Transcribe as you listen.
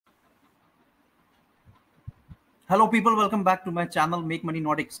Hello people, welcome back to my channel Make Money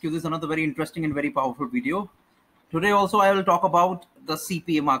Not Excuses. Another very interesting and very powerful video. Today also I will talk about the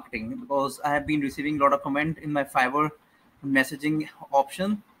CPA marketing because I have been receiving a lot of comment in my Fiverr messaging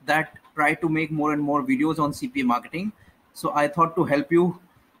option that try to make more and more videos on CPA marketing. So I thought to help you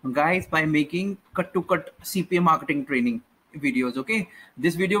guys by making cut-to-cut CPA marketing training videos. Okay,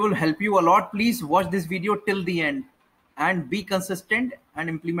 this video will help you a lot. Please watch this video till the end and be consistent and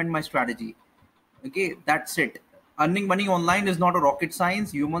implement my strategy. Okay, that's it. Earning money online is not a rocket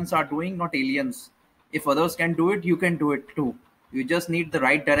science. Humans are doing, not aliens. If others can do it, you can do it too. You just need the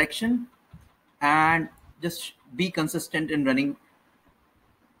right direction and just be consistent in running.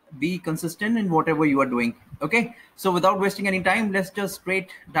 Be consistent in whatever you are doing. Okay, so without wasting any time, let's just straight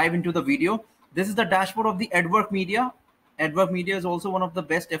dive into the video. This is the dashboard of the AdWork Media. AdWork Media is also one of the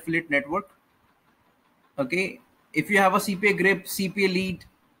best affiliate network. Okay, if you have a CPA Grip, CPA Lead,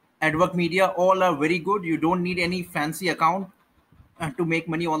 AdWork Media, all are very good. You don't need any fancy account to make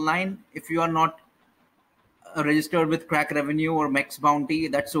money online. If you are not registered with Crack Revenue or Max Bounty,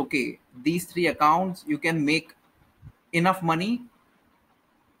 that's okay. These three accounts, you can make enough money.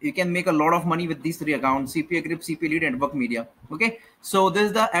 You can make a lot of money with these three accounts: CPA Grip, CPA Lead, AdWork Media. Okay, so this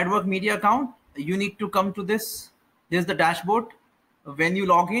is the AdWork Media account. You need to come to this. This is the dashboard. When you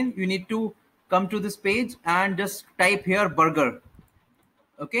log in, you need to come to this page and just type here burger.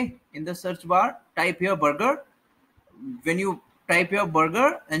 Okay, in the search bar, type here burger. When you type here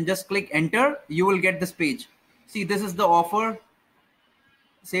burger and just click enter, you will get this page. See, this is the offer.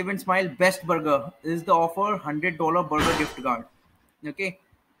 Save and Smile Best Burger. This is the offer, $100 burger gift card. Okay,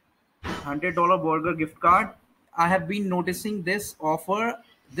 $100 burger gift card. I have been noticing this offer.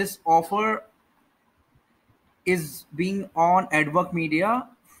 This offer is being on AdWork Media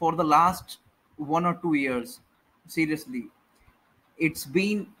for the last 1 or 2 years. Seriously, it's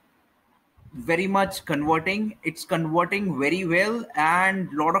been very much converting. It's converting very well,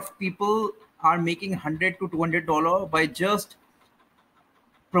 and a lot of people are making $100 to $200 by just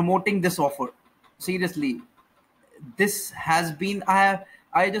promoting this offer. Seriously, this has been, I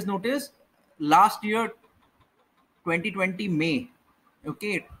just noticed last year 2020 May.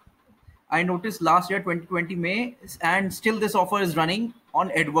 Okay, I noticed last year 2020 May, and still this offer is running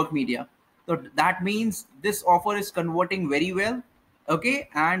on AdWork Media. So that means this offer is converting very well. Okay,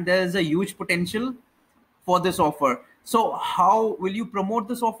 and there is a huge potential for this offer. So how will you promote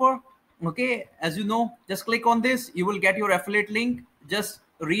this offer? Okay, as you know, just click on this. You will get your affiliate link. Just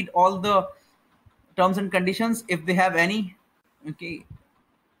read all the terms and conditions if they have any. Okay,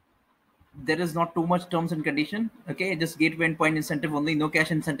 there is not too much terms and condition. Okay, just gateway endpoint incentive only. No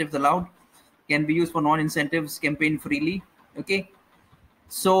cash incentives allowed. Can be used for non-incentives campaign freely. Okay,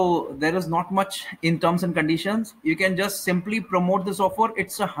 so there is not much in terms and conditions. You can just simply promote this offer.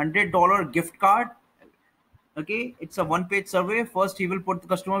 It's a $100 gift card. Okay, it's a one-page survey. First, the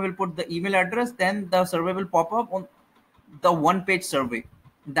customer will put the email address, then the survey will pop up on the one-page survey.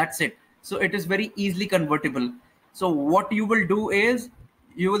 That's it. So it is very easily convertible. So what you will do is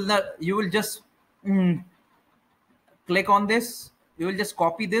you will just click on this. You will just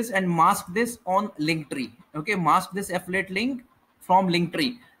copy this and mask this on Linktree. Okay, mask this affiliate link from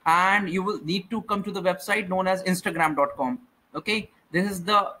Linktree, and you will need to come to the website known as Instagram.com. Okay, this is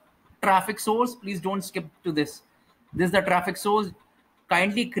the traffic source. Please don't skip to this. This is the traffic source.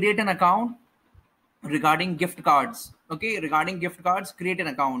 Kindly create an account regarding gift cards. Okay, regarding gift cards, create an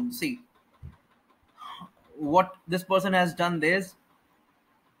account. See what this person has done. This,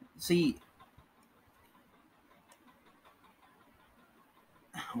 see,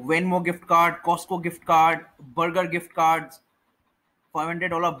 Venmo gift card, Costco gift card, burger gift cards,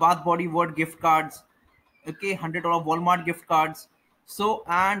 $500 Bath Body World gift cards. Okay, $100 Walmart gift cards. So,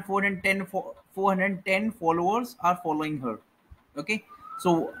 and 410 followers are following her. Okay,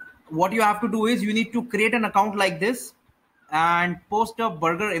 so what you have to do is you need to create an account like this and post a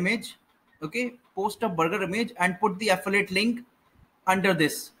burger image. Okay, post a burger image and put the affiliate link under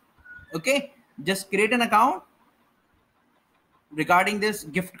this. Okay, just create an account regarding this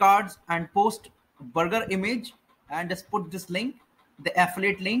gift cards and post burger image and just put this link, the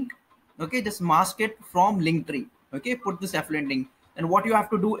affiliate link. Okay, just mask it from Linktree. Okay, put this affiliate link, and what you have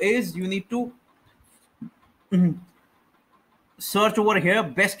to do is you need to search over here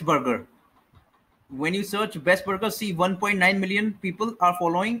best burger. When you search best burger, see 1.9 million people are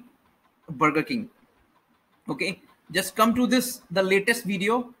following Burger King. Okay, just come to this, the latest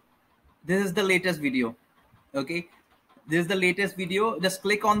video. This is the latest video. Okay, this is the latest video. Just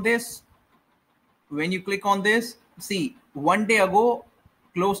click on this. When you click on this, see, 1 day ago,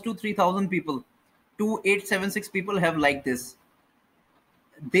 close to 3,000 people, 2876 people have liked this.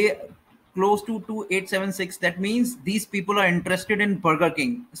 close to 2876. That means these people are interested in Burger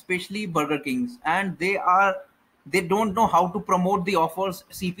King, especially Burger Kings, and they don't know how to promote the offers,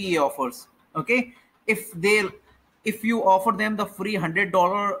 CPA offers. Okay, if you offer them the free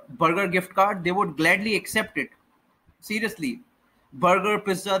 $100 burger gift card, they would gladly accept it. Seriously, burger,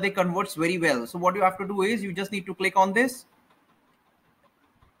 pizza, they converts very well. So what you have to do is you just need to click on this.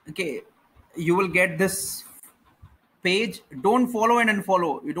 Okay, you will get this page. Don't follow and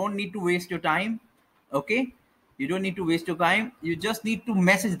unfollow. You don't need to waste your time. Okay, you don't need to waste your time. You just need to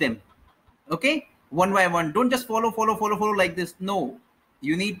message them. Okay, one by one. Don't just follow like this. No,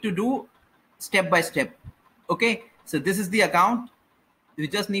 you need to do step by step. Okay, so this is the account. You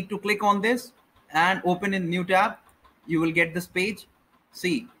just need to click on this and open in new tab. You will get this page.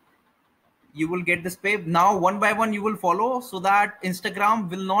 See, you will get this page. Now one by one you will follow, so that Instagram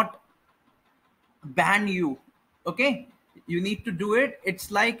will not ban you. Okay, you need to do it. It's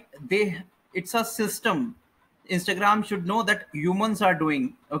like it's a system. Instagram should know that humans are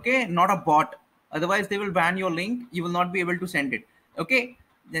doing, okay, not a bot. Otherwise they will ban your link. You will not be able to send it. Okay,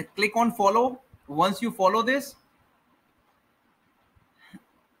 then click on follow. Once you follow this,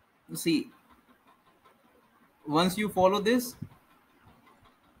 see, once you follow this,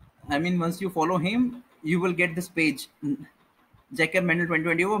 once you follow him, you will get this page. Jacob Mendel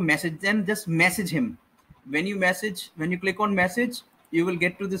 2020 message them. Just message him. When you click on message, you will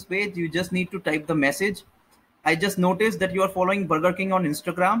get to this page. You just need to type the message. I just noticed that you are following Burger King on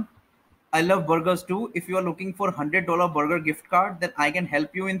Instagram. I love burgers too. If you are looking for $100 burger gift card, then I can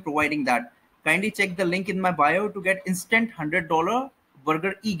help you in providing that. Kindly check the link in my bio to get instant $100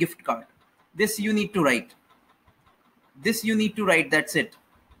 burger e-gift card. This you need to write. That's it.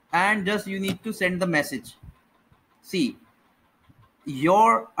 And just you need to send the message. See,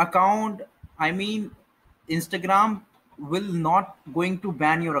 your account, Instagram will not going to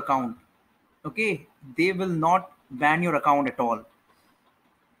ban your account. Okay, they will not ban your account at all.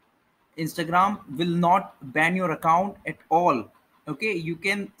 Instagram will not ban your account at all. Okay, you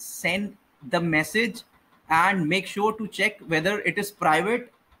can send the message and make sure to check whether it is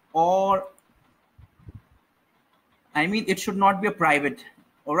private or it should not be a private.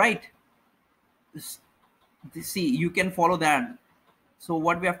 All right, see, you can follow that. So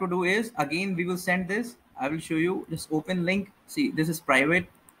what we have to do is, again, we will send this. I will show you. Just open link. See, this is private,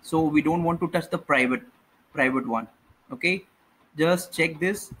 so we don't want to touch the private one. Okay, just check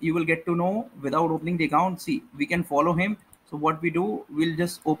this. You will get to know without opening the account. See, we can follow him. So what we do, we'll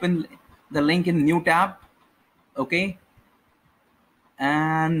just open the link in new tab. Okay,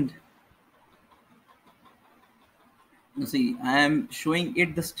 and see, I am showing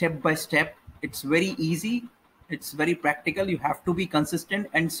it the step by step. It's very easy. It's very practical. You have to be consistent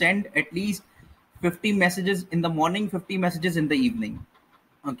and send at least 50 messages in the morning, 50 messages in the evening.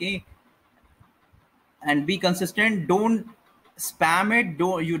 Okay, and be consistent. Don't spam it.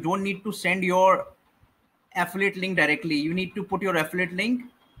 You don't need to send your affiliate link directly. You need to put your affiliate link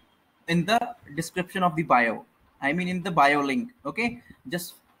in the description of the bio. In the bio link. Okay,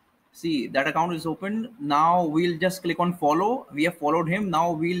 just see, that account is open. Now we'll just click on follow. We have followed him.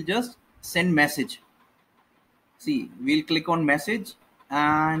 Now we'll just send message. See, we'll click on message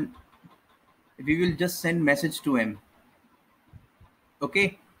and we will just send message to him.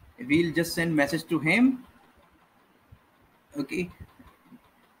 Okay, we'll just send message to him. Okay,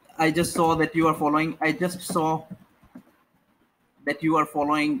 I just saw that you are following. I just saw that you are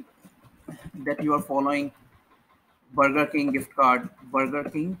following Burger King gift card. Burger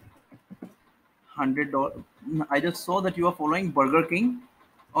King $100. I just saw that you are following Burger King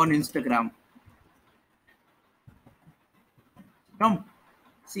on Instagram. Come,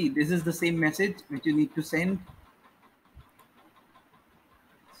 see, this is the same message which you need to send.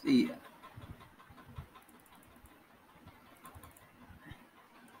 See,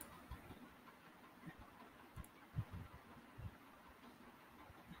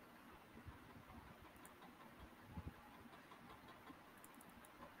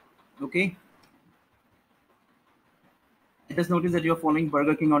 okay, just notice that you're following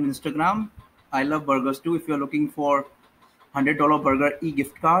Burger King on Instagram. I love burgers too. If you're looking for $100 burger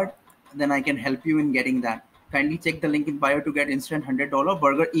e-gift card, then I can help you in getting that. Kindly check the link in bio to get instant $100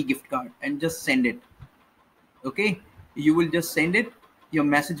 burger e-gift card and just send it. Okay, you will just send it. Your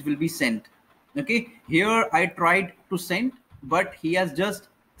message will be sent. Okay, here I tried to send, but he has just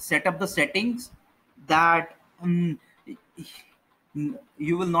set up the settings that you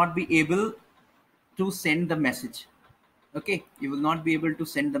will not be able to send the message. Okay, you will not be able to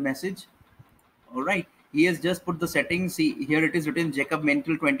send the message. All right, he has just put the settings. See, here it is written Jacob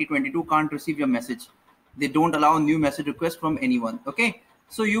Mental 2022 can't receive your message. They don't allow new message request from anyone. Okay,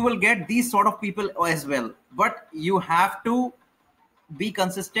 So you will get these sort of people as well, but you have to be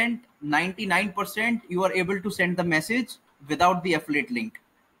consistent. 99% you are able to send the message without the affiliate link.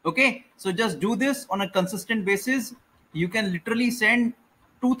 Okay, so just do this on a consistent basis. You can literally send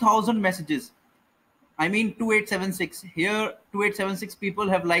 2000 messages. I mean 2876 here, 2876 people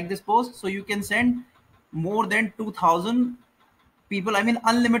have liked this post, so you can send more than 2000 people, I mean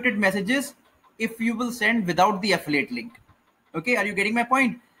unlimited messages, if you will send without the affiliate link. Okay, are you getting my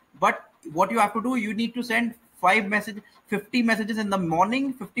point? But what you have to do, you need to send 50 messages in the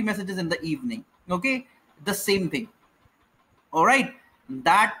morning, 50 messages in the evening. Okay, the same thing. All right,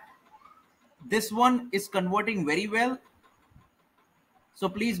 this one is converting very well. So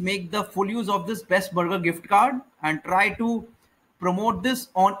please make the full use of this best burger gift card and try to promote this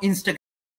on Instagram.